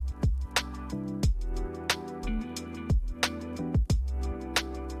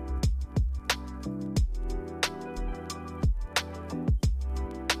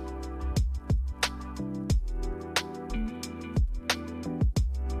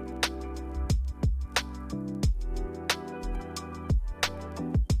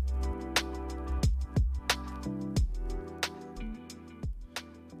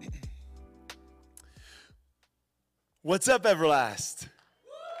What's up, Everlast?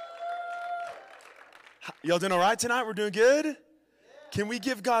 Y'all doing all right tonight? We're doing good? Can we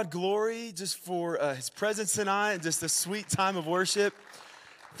give God glory just for his presence tonight and just a sweet time of worship?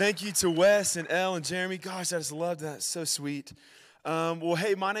 Thank you to Wes and Elle and Jeremy. Gosh, I just loved that. So sweet. Well,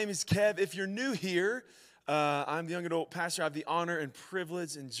 hey, my name is Kev. If you're new here, I'm the young adult pastor. I have the honor and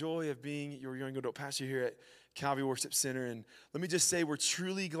privilege and joy of being your young adult pastor here at Calvary Worship Center. And let me just say, we're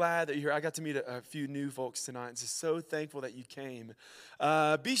truly glad that you're here. I got to meet a few new folks tonight. And just so thankful that you came.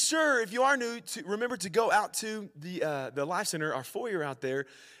 Be sure, if you are new, to remember to go out to the Life Center, our foyer out there,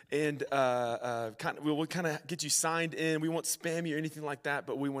 and we'll kind of get you signed in. We won't spam you or anything like that,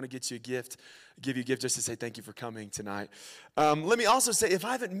 but we want to get you a gift, give you a gift just to say thank you for coming tonight. Let me also say, if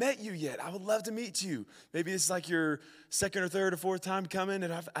I haven't met you yet, I would love to meet you. Maybe this is like your second or third or fourth time coming,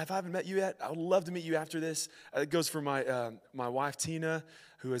 and if I haven't met you yet, I would love to meet you after this. It goes for my wife, Tina,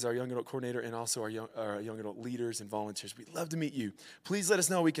 who is our young adult coordinator, and also our young adult leaders and volunteers. We'd love to meet you. Please let us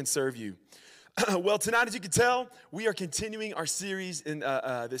know we can serve you. Well, tonight, as you can tell, we are continuing our series in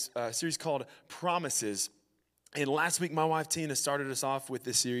this series called Promises. And last week, my wife, Tina, started us off with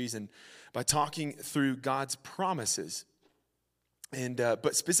this series and by talking through God's promises, and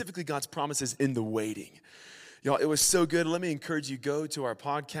but specifically God's promises in the waiting. Y'all, it was so good. Let me encourage you, go to our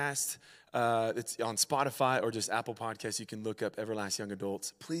podcast. It's on Spotify or just Apple Podcasts. You can look up Everlast Young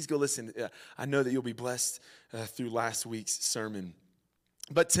Adults. Please go listen. I know that you'll be blessed through last week's sermon.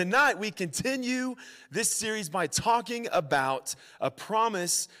 But tonight we continue this series by talking about a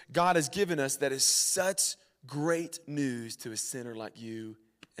promise God has given us that is such great news to a sinner like you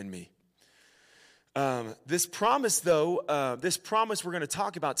and me. This promise we're going to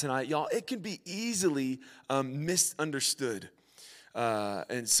talk about tonight, y'all, it can be easily misunderstood.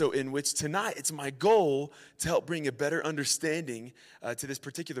 And so in which tonight, it's my goal to help bring a better understanding to this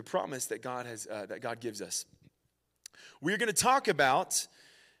particular promise that God gives us. We're going to talk about,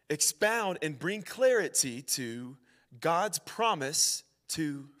 expound, and bring clarity to God's promise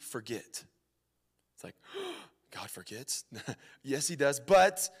to forget. It's like, God forgets? Yes, he does,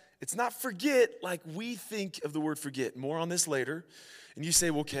 but it's not forget like we think of the word forget. More on this later. And you say,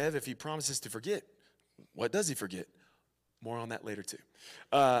 well, Kev, if he promises to forget, what does he forget? More on that later too.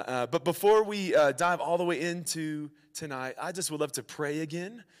 But before we dive all the way into tonight, I just would love to pray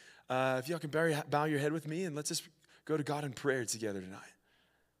again. If y'all can bow your head with me, and let's just go to God in prayer together tonight.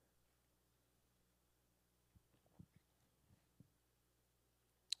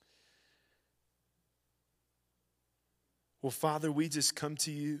 Well, Father, we just come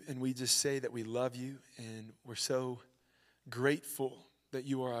to you and we just say that we love you, and we're so grateful that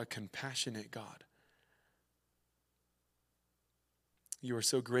you are a compassionate God. You are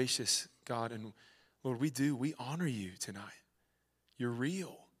so gracious, God, and Lord, we honor you tonight. You're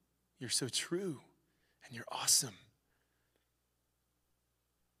real. You're so true, and you're awesome.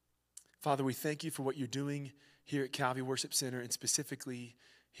 Father, we thank you for what you're doing here at Calvary Worship Center, and specifically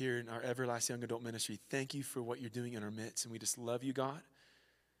here in our Everlast Young Adult Ministry. Thank you for what you're doing in our midst, and we just love you, God.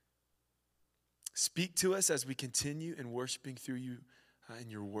 Speak to us as we continue in worshiping through you in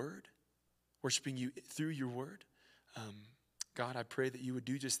your word, worshiping you through your word. God, I pray that you would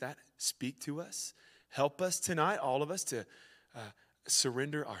do just that. Speak to us. Help us tonight, all of us, to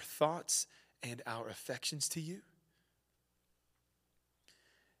surrender our thoughts and our affections to you.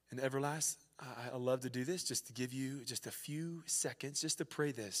 And Everlast, I love to do this, just to give you just a few seconds, just to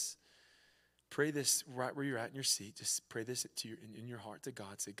pray this. Pray this right where you're at in your seat. Just pray this in your heart to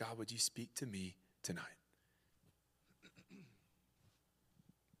God. Say, God, would you speak to me tonight?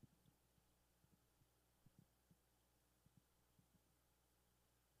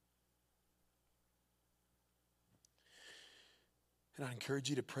 And I encourage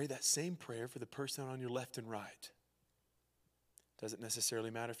you to pray that same prayer for the person on your left and right. Doesn't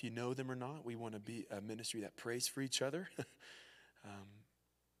necessarily matter if you know them or not. We want to be a ministry that prays for each other.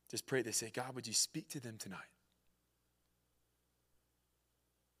 Just pray this. Say, God, would you speak to them tonight?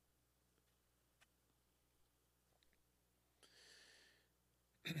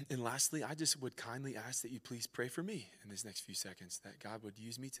 And lastly, I just would kindly ask that you please pray for me in these next few seconds, that God would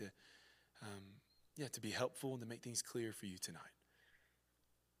use me to be helpful and to make things clear for you tonight.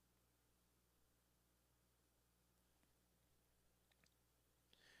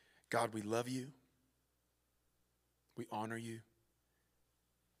 God, we love you. We honor you.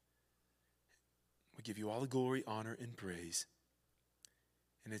 We give you all the glory, honor, and praise.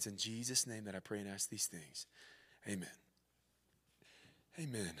 And it's in Jesus' name that I pray and ask these things. Amen.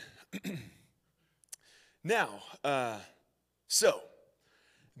 Amen. Now, so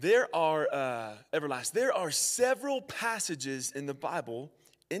there are, there are several passages in the Bible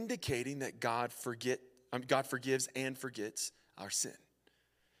indicating that God God forgives and forgets our sin.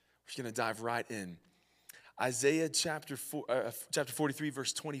 We're just going to dive right in. Isaiah chapter 43,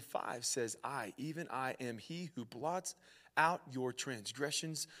 verse 25 says, even I am he who blots out your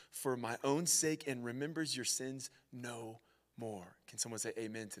transgressions for my own sake and remembers your sins no more. Can someone say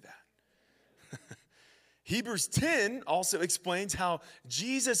amen to that? Hebrews 10 also explains how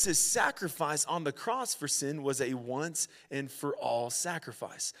Jesus' sacrifice on the cross for sin was a once and for all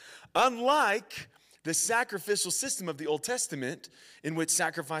sacrifice. Unlike the sacrificial system of the Old Testament, in which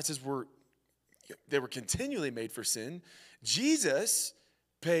sacrifices were continually made for sin, Jesus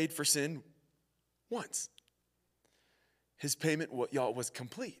paid for sin once. His payment, y'all, was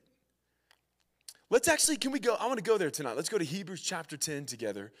complete. Can we go? I want to go there tonight. Let's go to Hebrews chapter 10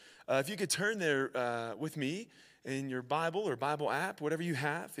 together. If you could turn there with me in your Bible or Bible app, whatever you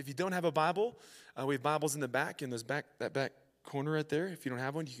have. If you don't have a Bible, we have Bibles in the back, in that back corner right there. If you don't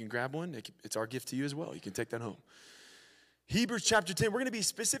have one, you can grab one. It's our gift to you as well. You can take that home. Hebrews chapter 10, we're going to be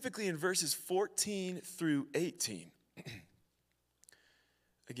specifically in verses 14 through 18.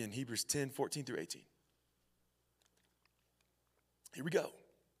 Again, Hebrews 10, 14 through 18. Here we go.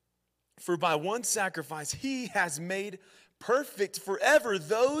 For by one sacrifice he has made perfect forever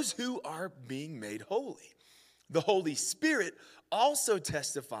those who are being made holy. The Holy Spirit also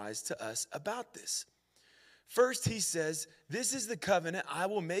testifies to us about this. First, he says, this is the covenant I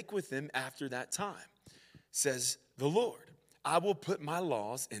will make with them after that time, says the Lord. I will put my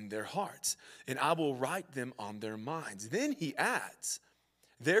laws in their hearts, and I will write them on their minds. Then he adds,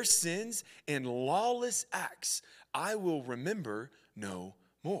 their sins and lawless acts I will remember no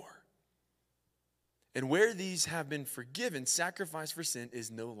more. And where these have been forgiven, sacrifice for sin is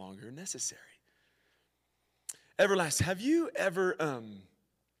no longer necessary. Everlast, have you ever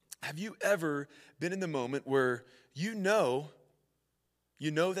been in the moment where you know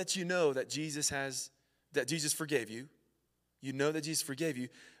that Jesus forgave you, you know that Jesus forgave you,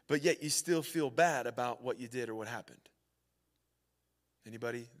 but yet you still feel bad about what you did or what happened?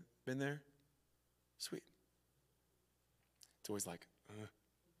 Anybody been there? Sweet. It's always like,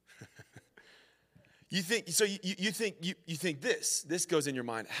 You think this goes in your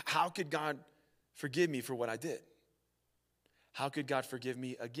mind. How could God forgive me for what I did? How could God forgive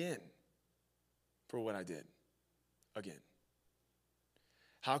me again for what I did? Again.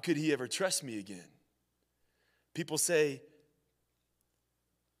 How could he ever trust me again? People say,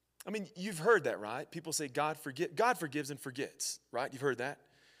 you've heard that, right? People say God forgives and forgets, right? You've heard that.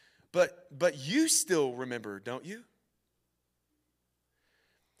 But you still remember, don't you?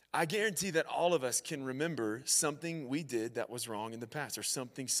 I guarantee that all of us can remember something we did that was wrong in the past, or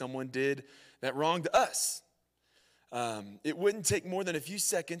something someone did that wronged us. It wouldn't take more than a few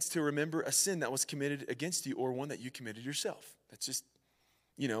seconds to remember a sin that was committed against you, or one that you committed yourself. That's just,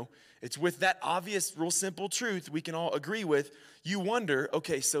 it's with that obvious, real simple truth we can all agree with. You wonder,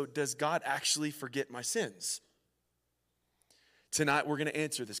 okay, so does God actually forget my sins? Tonight we're going to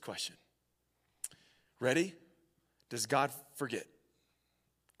answer this question. Ready? Does God forget?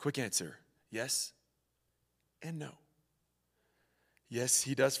 Quick answer, yes and no. Yes,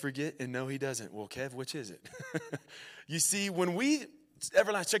 he does forget, and no, he doesn't. Well, Kev, which is it? You see,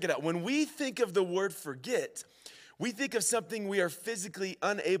 Everlast, check it out. When we think of the word forget, we think of something we are physically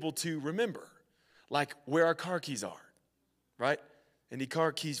unable to remember, like where our car keys are, right? Any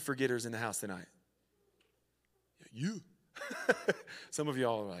car keys forgetters in the house tonight? You. Some of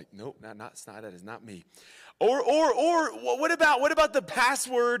y'all are like, nope, that is not me. Or what about the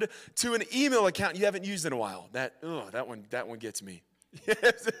password to an email account you haven't used in a while? That one gets me.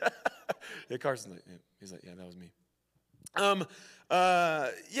 Yeah, Carson's like, yeah, he's like, yeah, that was me.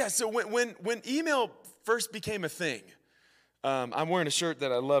 So when email first became a thing, I'm wearing a shirt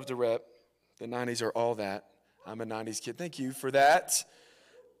that I love to rep. The 90s are all that. I'm a 90s kid. Thank you for that.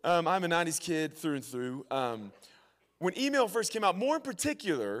 I'm a 90s kid through and through. When email first came out, more in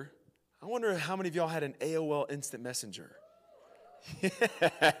particular, I wonder how many of y'all had an AOL Instant Messenger.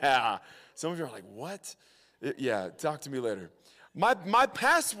 Yeah. Some of you are like, what? Yeah, talk to me later. My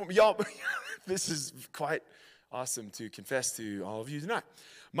password, y'all, this is quite awesome to confess to all of you tonight.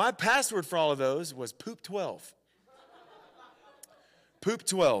 My password for all of those was Poop12.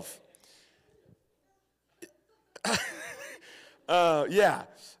 Poop12.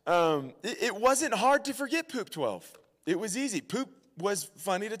 It wasn't hard to forget Poop12. It was easy. Poop was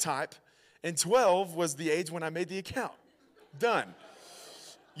funny to type, and 12 was the age when I made the account. Done.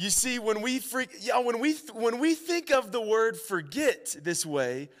 You see, when we think of the word forget this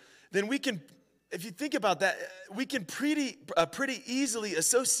way, then we can, if you think about that, we can pretty easily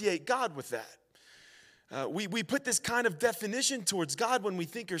associate God with that. We put this kind of definition towards God when we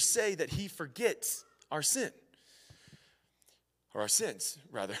think or say that he forgets our sin. Or our sins,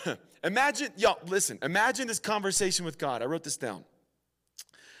 rather. Imagine, y'all, listen, imagine this conversation with God. I wrote this down.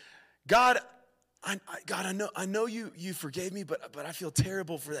 God, I know you forgave me, but I feel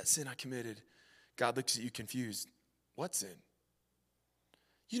terrible for that sin I committed. God looks at you confused. What sin?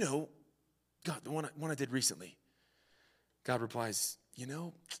 You know, God, the one I did recently. God replies, you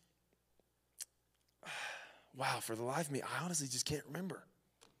know, wow, for the life of me, I honestly just can't remember.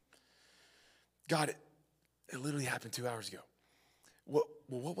 God, it literally happened 2 hours ago.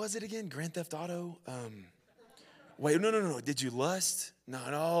 What was it again? Grand Theft Auto? Wait, no. Did you lust?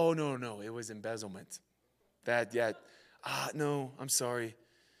 No. It was embezzlement. No, I'm sorry.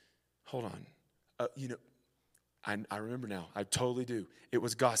 Hold on. You know, I remember now. I totally do. It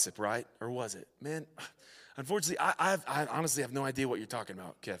was gossip, right? Or was it? Man, unfortunately, I honestly have no idea what you're talking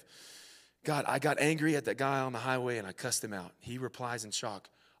about, Kev. God, I got angry at that guy on the highway and I cussed him out. He replies in shock,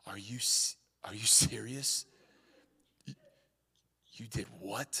 Are you serious? You did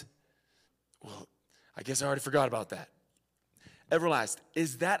what? Well, I guess I already forgot about that. Everlast,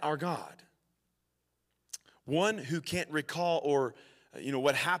 is that our God? One who can't recall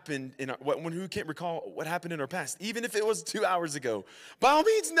what happened who can't recall what happened in our past, even if it was 2 hours ago. By all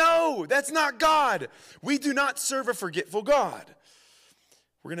means, no, that's not God. We do not serve a forgetful God.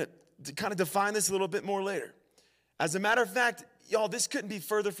 We're going to kind of define this a little bit more later. As a matter of fact, y'all, this couldn't be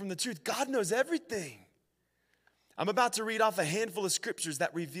further from the truth. God knows everything. I'm about to read off a handful of scriptures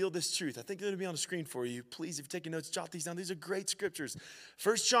that reveal this truth. I think they're going to be on the screen for you. Please, if you're taking notes, jot these down. These are great scriptures.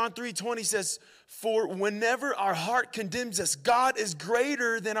 1 John 3:20 says, For whenever our heart condemns us, God is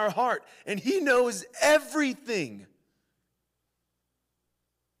greater than our heart, and He knows everything.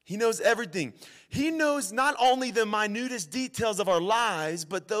 He knows everything. He knows not only the minutest details of our lives,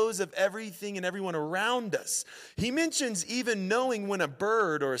 but those of everything and everyone around us. He mentions even knowing when a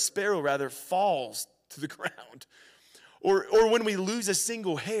bird or a sparrow, rather, falls to the ground. Or when we lose a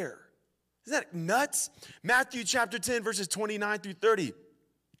single hair. Isn't that nuts? Matthew chapter 10, verses 29 through 30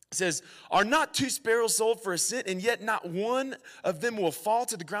 says, Are not 2 sparrows sold for a cent, and yet not one of them will fall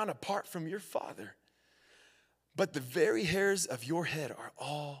to the ground apart from your Father? But the very hairs of your head are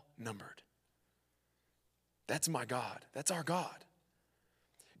all numbered. That's my God. That's our God.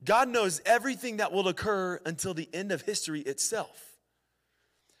 God knows everything that will occur until the end of history itself.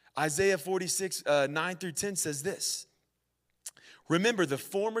 Isaiah 46, 9 through 10 says this. Remember the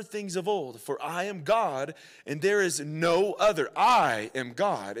former things of old, for I am God, and there is no other. I am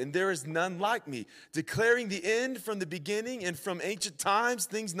God, and there is none like me, declaring the end from the beginning and from ancient times,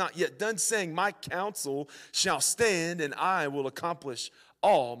 things not yet done, saying, My counsel shall stand, and I will accomplish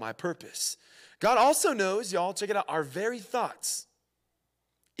all my purpose. God also knows, y'all, check it out, our very thoughts,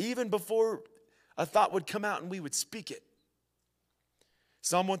 even before a thought would come out and we would speak it.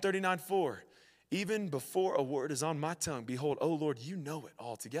 Psalm 139:4. Even before a word is on my tongue, behold, O Lord, you know it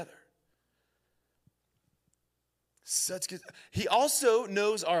altogether. Such good. He also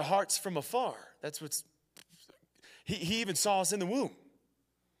knows our hearts from afar. That's what's, he even saw us in the womb.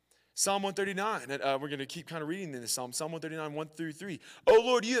 Psalm 139, we're going to keep kind of reading in this psalm. Psalm 139, 1 through 3. O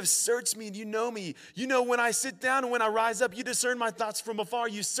Lord, you have searched me and you know me. You know when I sit down and when I rise up, you discern my thoughts from afar.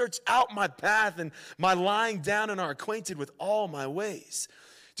 You search out my path and my lying down and are acquainted with all my ways.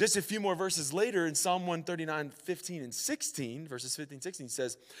 Just a few more verses later in Psalm 139, 15 and 16, verses 15 and 16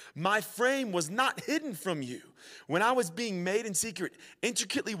 says, My frame was not hidden from you. When I was being made in secret,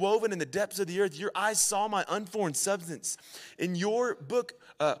 intricately woven in the depths of the earth, your eyes saw my unformed substance. In your book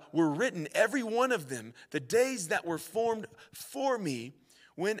were written, every one of them, the days that were formed for me,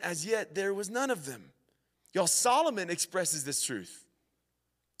 when as yet there was none of them. Y'all, Solomon expresses this truth.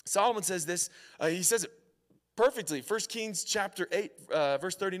 Solomon says this, he says it perfectly. 1 Kings chapter 8,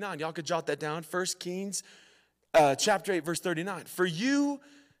 verse 39. Y'all could jot that down. 1 Kings chapter 8, verse 39. For you,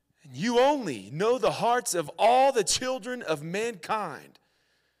 and you only, know the hearts of all the children of mankind.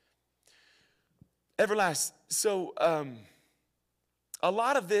 Everlast. So, a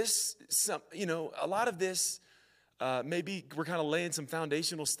lot of this, maybe we're kind of laying some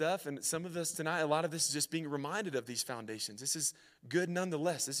foundational stuff, and some of us tonight, a lot of this is just being reminded of these foundations. This is good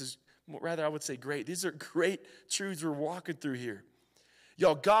nonetheless. This is rather, I would say great. These are great truths we're walking through here.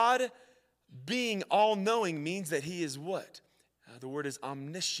 Y'all, God being all-knowing means that He is what? The word is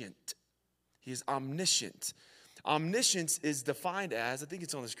omniscient. He is omniscient. Omniscience is defined as, I think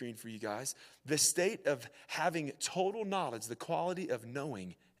it's on the screen for you guys, the state of having total knowledge, the quality of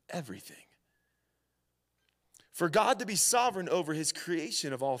knowing everything. For God to be sovereign over His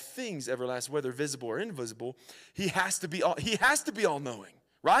creation of all things, Everlast, whether visible or invisible, He has to be all-knowing,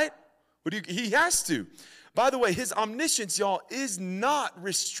 right? He has to. By the way, his omniscience, y'all, is not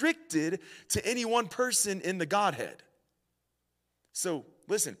restricted to any one person in the Godhead. So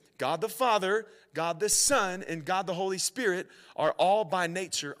listen, God the Father, God the Son, and God the Holy Spirit are all by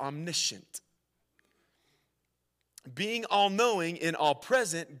nature omniscient. Being all-knowing and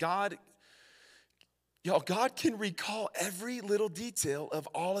all-present, God can recall every little detail of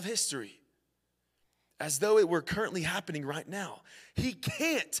all of history as though it were currently happening right now. He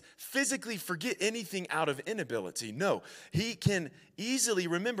can't physically forget anything out of inability. No, he can easily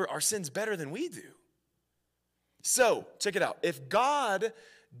remember our sins better than we do. So, check it out. If God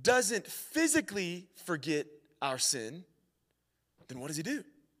doesn't physically forget our sin, then what does he do?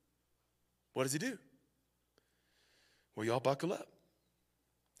 What does he do? Well, y'all buckle up.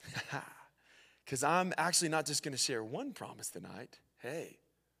 Because I'm actually not just going to share one promise tonight. Hey.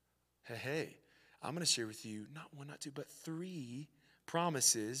 I'm going to share with you not one, not two, but 3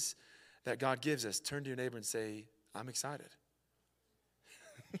 promises that God gives us. Turn to your neighbor and say, I'm excited.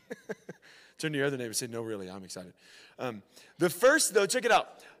 Turn to your other neighbor and say, no, really, I'm excited. The first, though, check it out.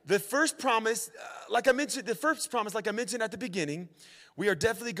 The first promise, like I mentioned at the beginning, we are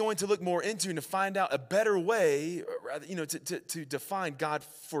definitely going to look more into and to find out a better way, rather, to define God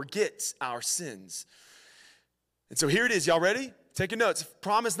forgets our sins. And so here it is. Y'all ready? Taking notes.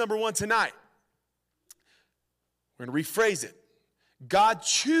 Promise number 1 tonight. We're going to rephrase it. God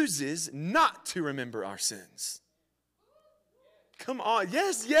chooses not to remember our sins. Come on.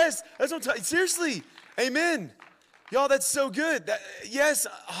 Yes. That's what I'm talking. Seriously. Amen. Y'all, that's so good. Yes.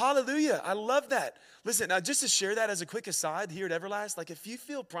 Hallelujah. I love that. Listen, now just to share that as a quick aside here at Everlast, like if you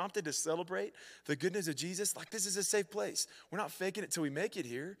feel prompted to celebrate the goodness of Jesus, like this is a safe place. We're not faking it till we make it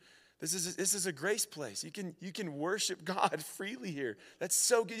here. This is a grace place. You can worship God freely here. That's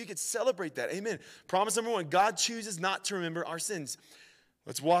so good. You can celebrate that. Amen. Promise number 1, God chooses not to remember our sins.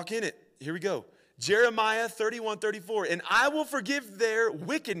 Let's walk in it. Here we go. Jeremiah 31:34. And I will forgive their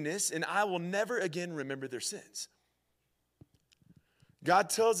wickedness, and I will never again remember their sins. God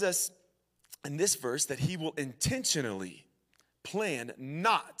tells us in this verse that he will intentionally plan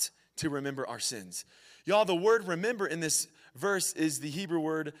not to remember our sins. Y'all, the word remember in this verse is the Hebrew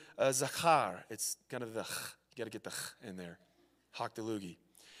word zachar. It's kind of the you got to get the in there. Hakdalugi.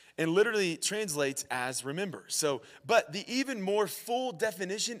 And literally translates as remember. So, but the even more full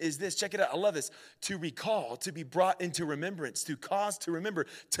definition is this. Check it out. I love this. To recall, to be brought into remembrance, to cause to remember,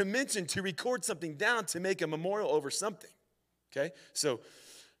 to mention, to record something down, to make a memorial over something. Okay? So,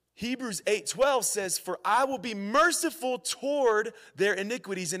 Hebrews 8:12 says, for I will be merciful toward their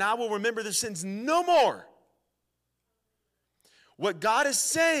iniquities, and I will remember their sins no more. What God is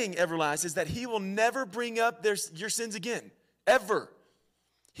saying, Everlast, is that he will never bring up your sins again. Ever.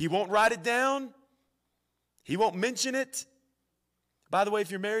 He won't write it down. He won't mention it. By the way,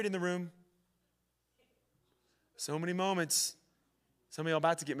 if you're married in the room, so many moments. Some of y'all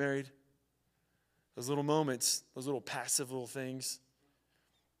about to get married. Those little moments, those little passive little things.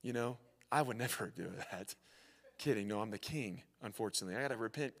 You know, I would never do that. Kidding. No, I'm the king, unfortunately. I got to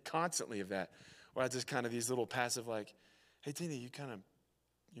repent constantly of that. Or I just kind of these little passive like, hey, Tina, you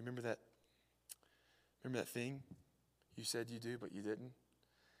remember that thing you said you do, but you didn't?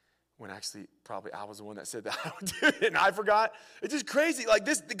 When actually probably I was the one that said that I would do it and I forgot. It's just crazy. Like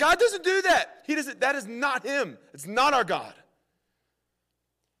this, God doesn't do that. That is not him. It's not our God.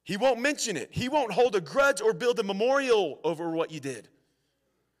 He won't mention it. He won't hold a grudge or build a memorial over what you did.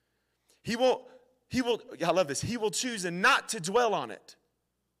 He will, I love this. He will choose not to dwell on it.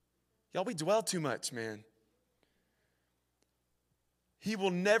 Y'all, we dwell too much, man. He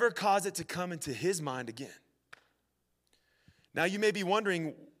will never cause it to come into his mind again. Now you may be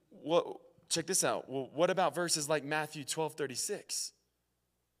wondering, check this out. Well, what about verses like Matthew 12:36?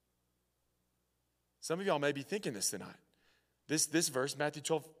 Some of y'all may be thinking this tonight. This verse, Matthew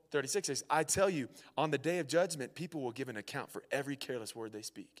 12:36 says, I tell you, on the day of judgment, people will give an account for every careless word they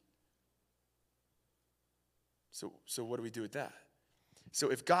speak. So what do we do with that? So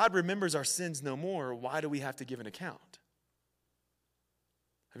if God remembers our sins no more, why do we have to give an account?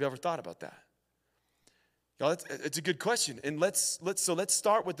 Have you ever thought about that? Y'all, it's a good question. And let's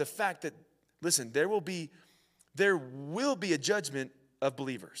start with the fact that, listen, there will be a judgment of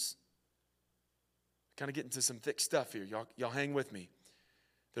believers. Kind of get into some thick stuff here. Y'all hang with me.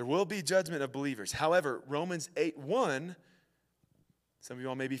 There will be judgment of believers. However, Romans 8:1, some of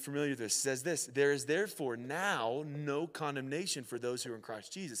y'all may be familiar with this, says this, there is therefore now no condemnation for those who are in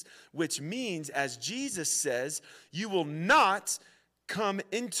Christ Jesus, which means, as Jesus says, you will not come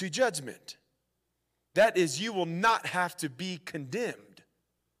into judgment. That is, you will not have to be condemned.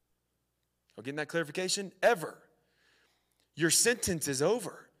 Y'all getting that clarification? Ever. Your sentence is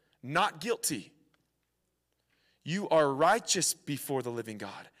over. Not guilty. You are righteous before the living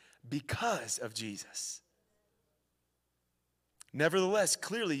God because of Jesus. Nevertheless,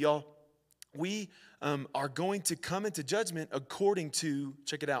 clearly, y'all, we are going to come into judgment according to,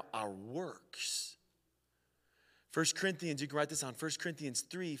 check it out, our works. 1 Corinthians, you can write this on 1 Corinthians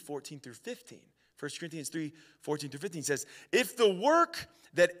 3, 14 through 15. 1 Corinthians 3, 14 through 15 says, if the work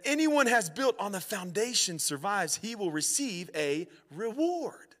that anyone has built on the foundation survives, he will receive a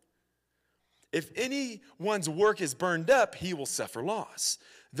reward. If anyone's work is burned up, he will suffer loss,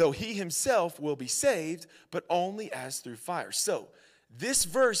 though he himself will be saved, but only as through fire. So this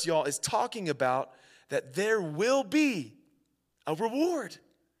verse, y'all, is talking about that there will be a reward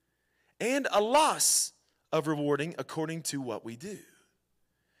and a loss of rewarding according to what we do.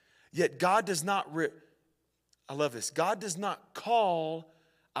 Yet God does not, I love this, God does not call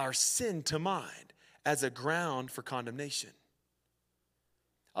our sin to mind as a ground for condemnation.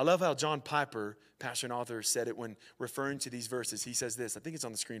 I love how John Piper, pastor and author, said it when referring to these verses. He says this, I think it's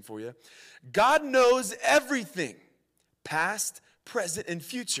on the screen for you. God knows everything, past, present, and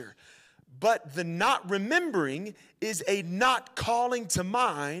future. But the not remembering is a not calling to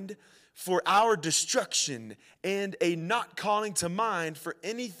mind for our destruction and a not calling to mind for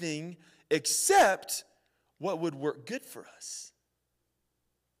anything except what would work good for us.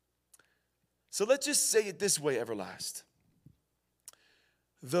 So let's just say it this way, Everlast.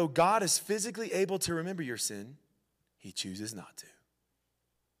 Though God is physically able to remember your sin, he chooses not to.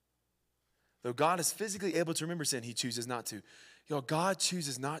 Though God is physically able to remember sin, he chooses not to. Y'all, God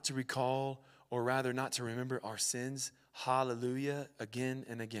chooses not to recall, or rather not to remember our sins, hallelujah, again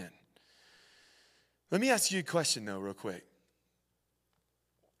and again. Let me ask you a question, though, real quick.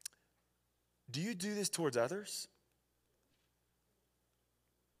 Do you do this towards others?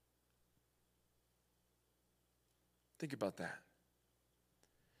 Think about that.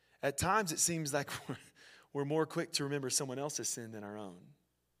 At times, it seems like we're more quick to remember someone else's sin than our own.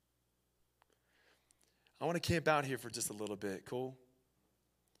 I want to camp out here for just a little bit, cool?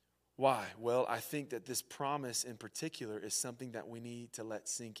 Why? Well, I think that this promise in particular is something that we need to let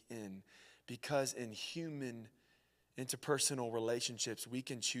sink in, because in human interpersonal relationships, we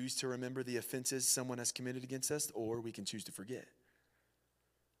can choose to remember the offenses someone has committed against us, or we can choose to forget.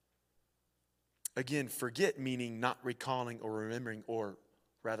 Again, forget meaning not recalling or remembering, or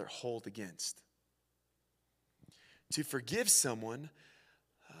rather hold against. To forgive someone,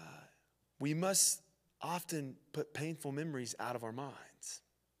 we must often put painful memories out of our minds.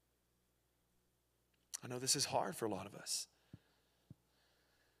 I know this is hard for a lot of us.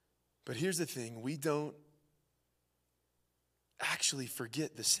 But here's the thing, we don't actually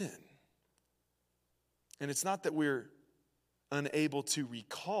forget the sin. And it's not that we're unable to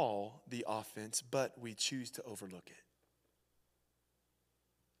recall the offense, but we choose to overlook it.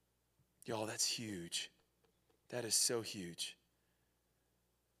 Y'all, that's huge. That is so huge.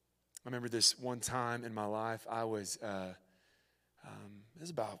 I remember this one time in my life, I was, it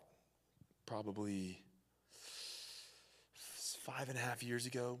was about probably 5.5 years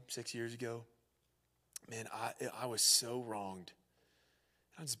ago, 6 years ago. Man, I was so wronged.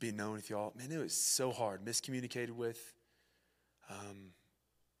 I'll just be known with y'all. Man, it was so hard, miscommunicated with.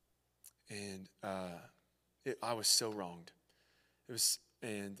 I was so wronged. It was,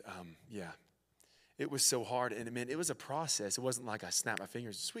 it was so hard. And man, it was a process. It wasn't like I snapped my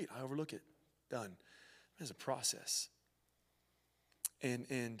fingers, sweet, I overlook it, done. It was a process.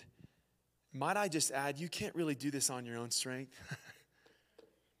 And might I just add, you can't really do this on your own strength.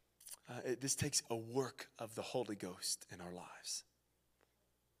 This takes a work of the Holy Ghost in our lives.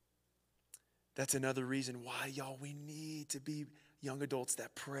 That's another reason why, y'all, we need to be young adults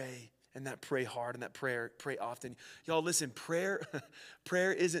that pray, and that pray hard, and that pray often. Y'all, listen, prayer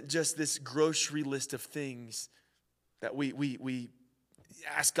isn't just this grocery list of things that we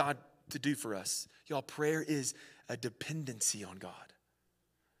ask God to do for us. Y'all, prayer is a dependency on God.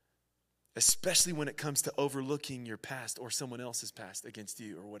 Especially when it comes to overlooking your past or someone else's past against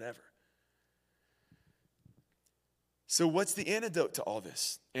you or whatever. So what's the antidote to all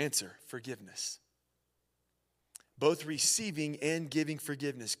this? Answer, forgiveness. Both receiving and giving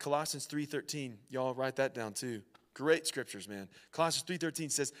forgiveness. Colossians 3:13, y'all write that down too. Great scriptures, man. Colossians 3:13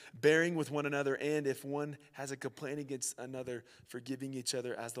 says, bearing with one another, and if one has a complaint against another, forgiving each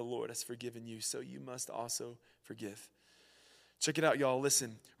other as the Lord has forgiven you, so you must also forgive. Check it out, y'all.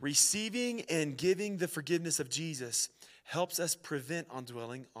 Listen, receiving and giving the forgiveness of Jesus helps us prevent on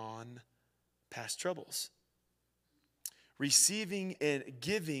dwelling on past troubles. Receiving and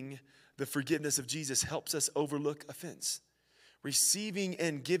giving the forgiveness of Jesus helps us overlook offense. Receiving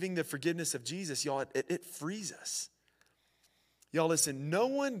and giving the forgiveness of Jesus, y'all, it frees us. Y'all, listen, no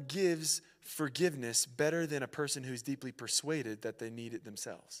one gives forgiveness better than a person who's deeply persuaded that they need it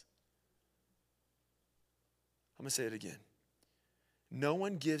themselves. I'm going to say it again. No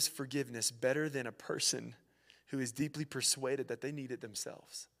one gives forgiveness better than a person who is deeply persuaded that they need it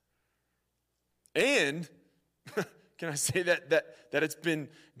themselves. And can I say that it's been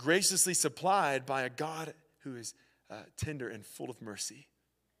graciously supplied by a God who is tender and full of mercy.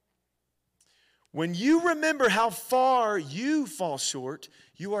 When you remember how far you fall short,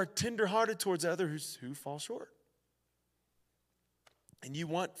 you are tenderhearted towards others who fall short. And you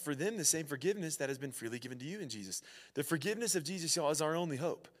want for them the same forgiveness that has been freely given to you in Jesus. The forgiveness of Jesus, y'all, is our only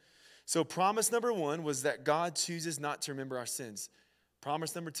hope. So promise number 1 was that God chooses not to remember our sins.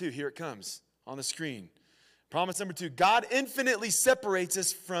 Promise number 2, here it comes on the screen. Promise number 2, God infinitely separates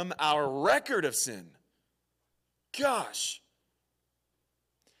us from our record of sin. Gosh.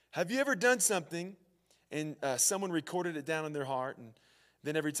 Have you ever done something and someone recorded it down in their heart, and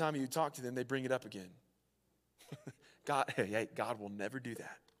then every time you talk to them, they bring it up again? God will never do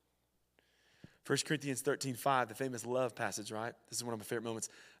that. 1 Corinthians 13:5, the famous love passage, right? This is one of my favorite moments.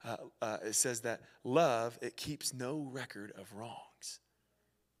 It says that love, it keeps no record of wrongs.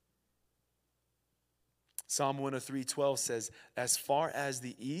 Psalm 103:12 says, as far as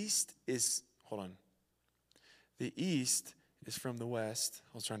the east is, the east is from the west.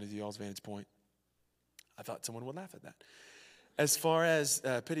 I was trying to do y'all's vantage point. I thought someone would laugh at that. As far as,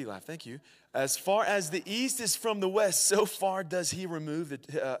 pity laugh, thank you. As far as the east is from the west, so far does he remove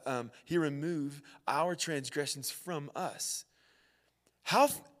our transgressions from us.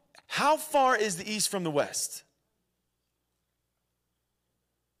 How far is the east from the west?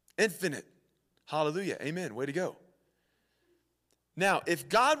 Infinite. Hallelujah. Amen. Way to go. Now, if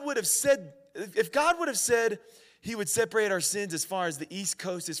God would have said he would separate our sins as far as the east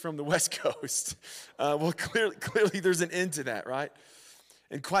coast is from the west coast, well, clearly there's an end to that, right?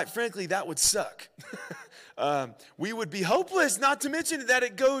 And quite frankly, that would suck. We would be hopeless, not to mention that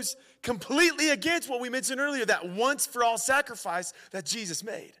it goes completely against what we mentioned earlier, that once for all sacrifice that Jesus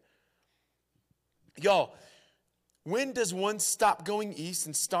made. Y'all, when does one stop going east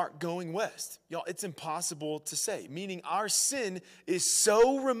and start going west? Y'all, it's impossible to say, meaning our sin is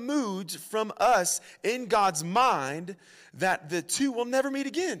so removed from us in God's mind that the two will never meet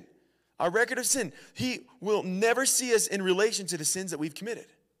again. Our record of sin, he will never see us in relation to the sins that we've committed.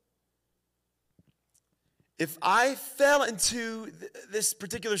 If I fell into this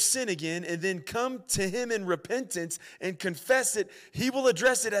particular sin again and then come to him in repentance and confess it, he will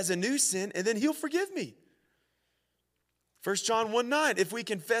address it as a new sin and then he'll forgive me. 1 John 1:9, if we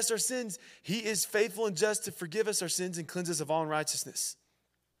confess our sins, he is faithful and just to forgive us our sins and cleanse us of all unrighteousness.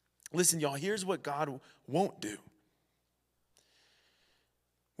 Listen, y'all, here's what God won't do.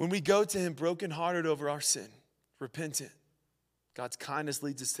 When we go to him brokenhearted over our sin, repentant, God's kindness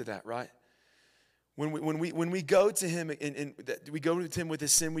leads us to that, right? When we go to him and we go to him with the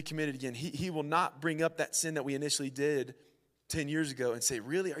sin we committed again, he will not bring up that sin that we initially did 10 years ago and say,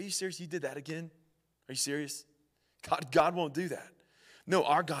 really, are you serious? You did that again? Are you serious? God won't do that. No,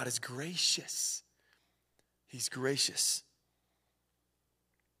 our God is gracious. He's gracious.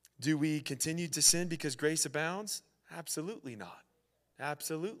 Do we continue to sin because grace abounds? Absolutely not.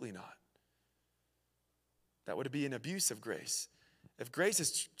 Absolutely not. That would be an abuse of grace. If grace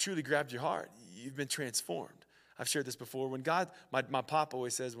has truly grabbed your heart, you've been transformed. I've shared this before. When God, my pop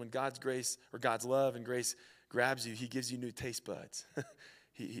always says, when God's grace or God's love and grace grabs you, he gives you new taste buds.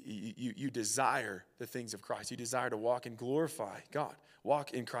 You desire the things of Christ. You desire to walk and glorify God.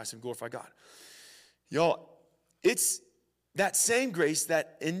 Walk in Christ and glorify God. Y'all, it's that same grace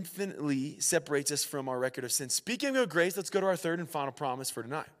that infinitely separates us from our record of sin. Speaking of grace, let's go to our third and final promise for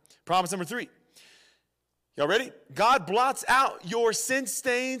tonight. Promise number 3. Y'all ready? God blots out your sin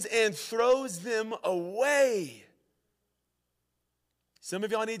stains and throws them away. Some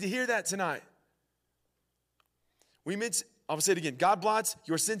of y'all need to hear that tonight. I'll say it again. God blots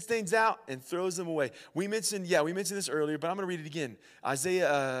your sin stains out and throws them away. We mentioned this earlier, but I'm going to read it again.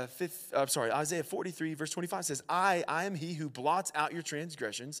 Isaiah 43, verse 25 says, I am he who blots out your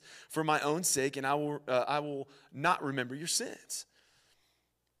transgressions for my own sake, and I will not remember your sins.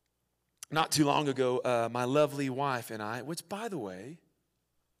 Not too long ago, my lovely wife and I, which, by the way,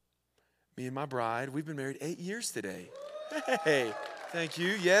 me and my bride, we've been married 8 years today. Hey, thank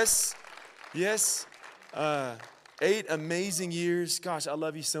you. Yes. 8 amazing years. Gosh, I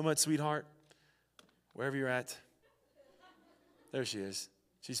love you so much, sweetheart. Wherever you're at. There she is.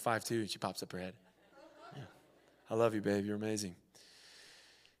 She's 5'2", and she pops up her head. Yeah. I love you, babe. You're amazing.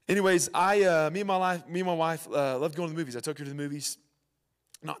 Anyways, me and my wife love going to the movies. I took her to the movies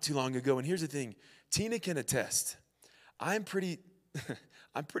not too long ago. And here's the thing. Tina can attest. I'm pretty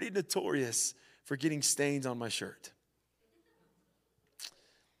I'm pretty notorious for getting stains on my shirt.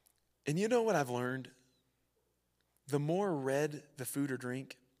 And you know what I've learned? The more red the food or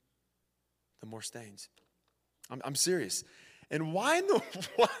drink, the more stains. I'm serious. And why in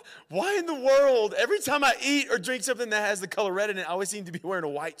the world, every time I eat or drink something that has the color red in it, I always seem to be wearing a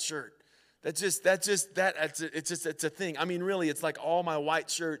white shirt? It's a thing. I mean, really, it's like all my white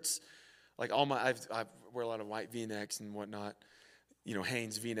shirts, like I wear a lot of white V-necks and whatnot. You know,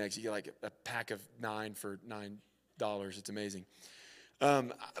 Hanes V-necks, you get like a pack of 9 for $9. It's amazing.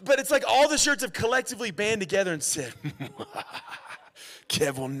 But it's like all the shirts have collectively band together and said,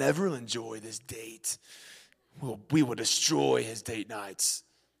 Kev will never enjoy this date. We will destroy his date nights.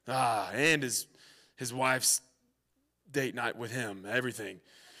 And his wife's date night with him, everything.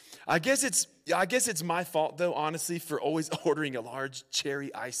 I guess it's my fault, though, honestly, for always ordering a large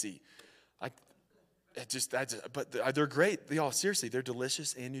cherry icy. But they're great. Y'all, seriously, they're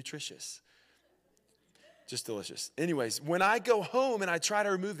delicious and nutritious. Just delicious. Anyways, when I go home and I try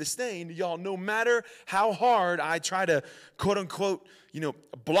to remove the stain, y'all, no matter how hard I try to, quote unquote,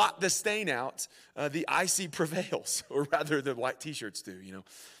 blot the stain out, the icy prevails, or rather the white t-shirts do,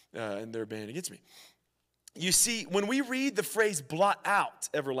 and they're banned against me. You see, when we read the phrase blot out,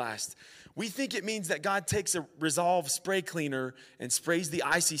 everlast, we think it means that God takes a Resolve spray cleaner and sprays the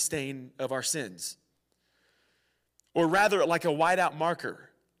icy stain of our sins. Or rather, like a whiteout marker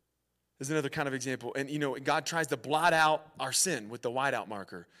is another kind of example. And, God tries to blot out our sin with the whiteout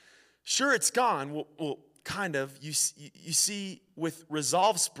marker. Sure, it's gone. Well, kind of. You see, with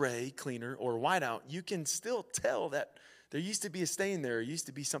Resolve spray cleaner or whiteout, you can still tell that there used to be a stain there. There used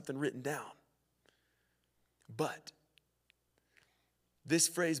to be something written down. But this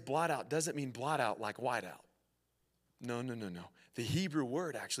phrase blot out doesn't mean blot out like whiteout. No. The Hebrew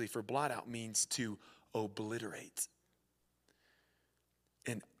word actually for blot out means to obliterate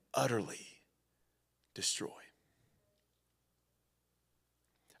and utterly destroy.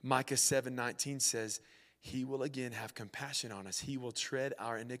 Micah 7:19 says, He will again have compassion on us. He will tread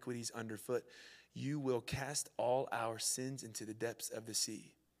our iniquities underfoot. You will cast all our sins into the depths of the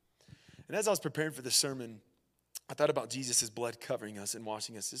sea. And as I was preparing for this sermon, I thought about Jesus' blood covering us and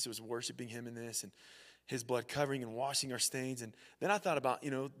washing us. This was worshiping him in this and his blood covering and washing our stains. And then I thought about,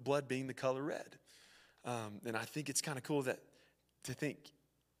 blood being the color red. And I think it's kind of cool to think,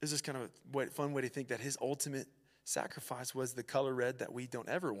 this is kind of a fun way to think that his ultimate sacrifice was the color red that we don't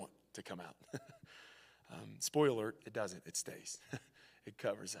ever want to come out. Spoiler alert, it doesn't. It stays. It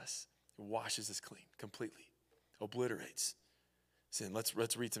covers us. It washes us clean, completely. Obliterates sin. Let's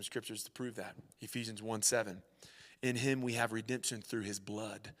read some scriptures to prove that. Ephesians 1:7. In him we have redemption through his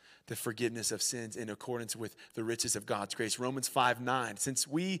blood, the forgiveness of sins in accordance with the riches of God's grace. Romans 5:9. Since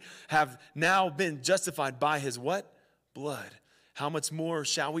we have now been justified by his what? Blood. How much more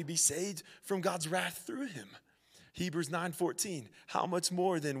shall we be saved from God's wrath through him? Hebrews 9:14. How much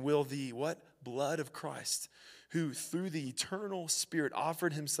more then will the what? Blood of Christ, who through the eternal Spirit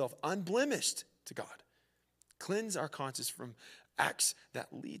offered himself unblemished to God, cleanse our conscience from acts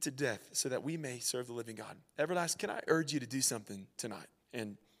that lead to death so that we may serve the living God. Everlast, can I urge you to do something tonight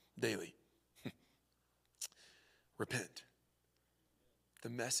and daily? Repent.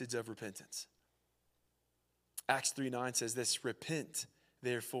 The message of repentance. Acts 3:9 says this, repent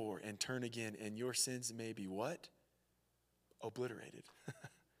therefore and turn again, and your sins may be what? Obliterated,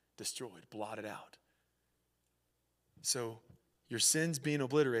 destroyed, blotted out. So your sins being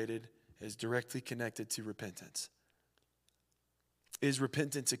obliterated is directly connected to repentance. Is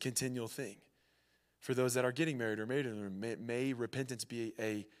repentance a continual thing? For those that are getting married or married in the room, may repentance be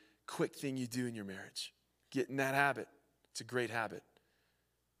a quick thing you do in your marriage. Get in that habit. It's a great habit.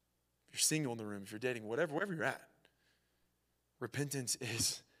 If you're single in the room, if you're dating, wherever you're at, repentance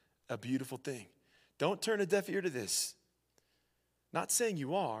is a beautiful thing. Don't turn a deaf ear to this. Not saying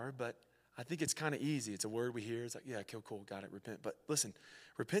you are, but I think it's kind of easy. It's a word we hear. It's like, yeah, cool, got it, repent. But listen,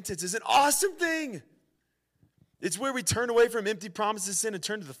 repentance is an awesome thing. It's where we turn away from empty promises of sin and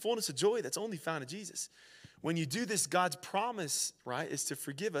turn to the fullness of joy that's only found in Jesus. When you do this, God's promise, right, is to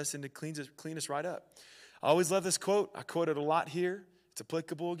forgive us and to clean us right up. I always love this quote. I quote it a lot here. It's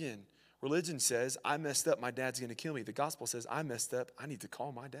applicable again. Religion says, I messed up, my dad's going to kill me. The gospel says, I messed up, I need to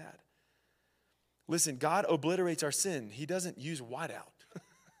call my dad. Listen, God obliterates our sin. He doesn't use whiteout.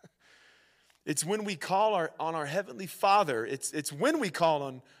 It's when we call on our Heavenly Father, it's when we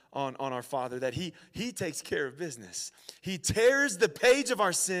call on our Father that He takes care of business. He tears the page of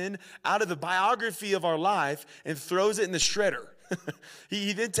our sin out of the biography of our life and throws it in the shredder.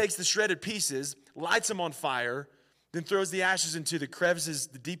 He then takes the shredded pieces, lights them on fire, then throws the ashes into the crevices,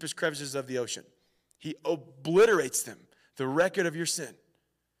 the deepest crevices of the ocean. He obliterates them, the record of your sin.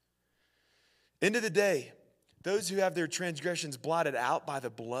 End of the day, those who have their transgressions blotted out by the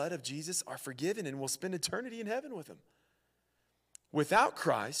blood of Jesus are forgiven and will spend eternity in heaven with him. Without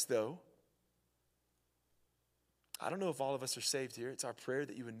Christ, though, I don't know if all of us are saved here. It's our prayer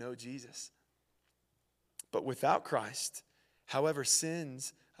that you would know Jesus. But without Christ, however,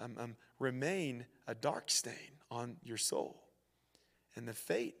 sins remain a dark stain on your soul. And the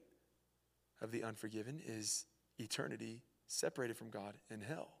fate of the unforgiven is eternity separated from God in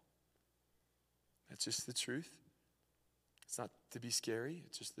hell. That's just the truth. It's not to be scary.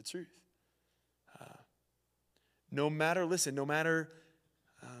 It's just the truth. No matter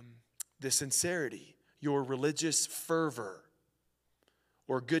the sincerity, your religious fervor,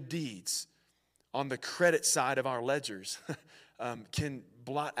 or good deeds on the credit side of our ledgers can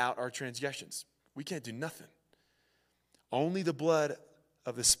blot out our transgressions. We can't do nothing. Only the blood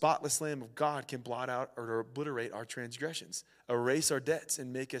of the spotless Lamb of God can blot out or obliterate our transgressions, erase our debts,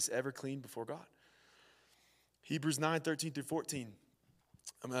 and make us ever clean before God. Hebrews 9:13-14.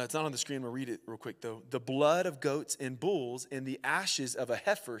 It's not on the screen. I'm going to read it real quick, though. The blood of goats and bulls and the ashes of a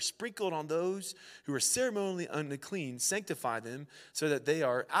heifer sprinkled on those who are ceremonially unclean sanctify them so that they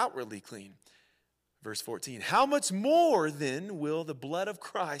are outwardly clean. Verse 14. How much more then will the blood of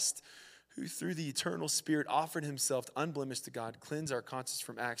Christ, who through the eternal Spirit offered himself unblemished to God, cleanse our conscience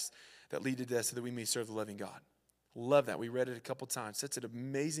from acts that lead to death so that we may serve the living God? Love that. We read it a couple times. That's an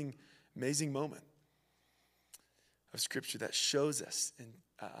amazing, amazing moment of Scripture that shows us and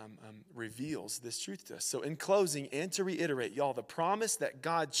reveals this truth to us. So in closing, and to reiterate, y'all, the promise that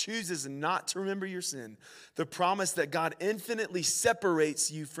God chooses not to remember your sin, the promise that God infinitely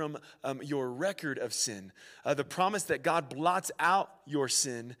separates you from your record of sin, the promise that God blots out your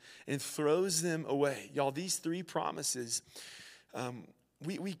sin and throws them away. Y'all, these three promises,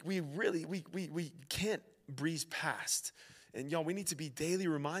 we can't breeze past. And y'all, we need to be daily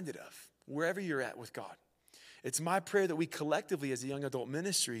reminded of wherever you're at with God. It's my prayer that we collectively as a young adult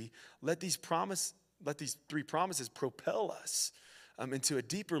ministry let these three promises propel us into a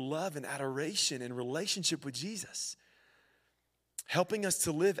deeper love and adoration and relationship with Jesus, helping us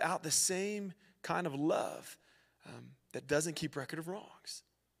to live out the same kind of love that doesn't keep record of wrongs,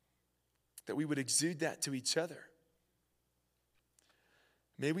 that we would exude that to each other.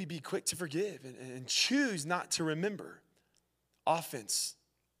 May we be quick to forgive and choose not to remember offense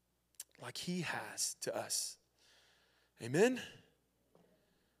like he has to us. Amen?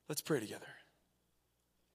 Let's pray together.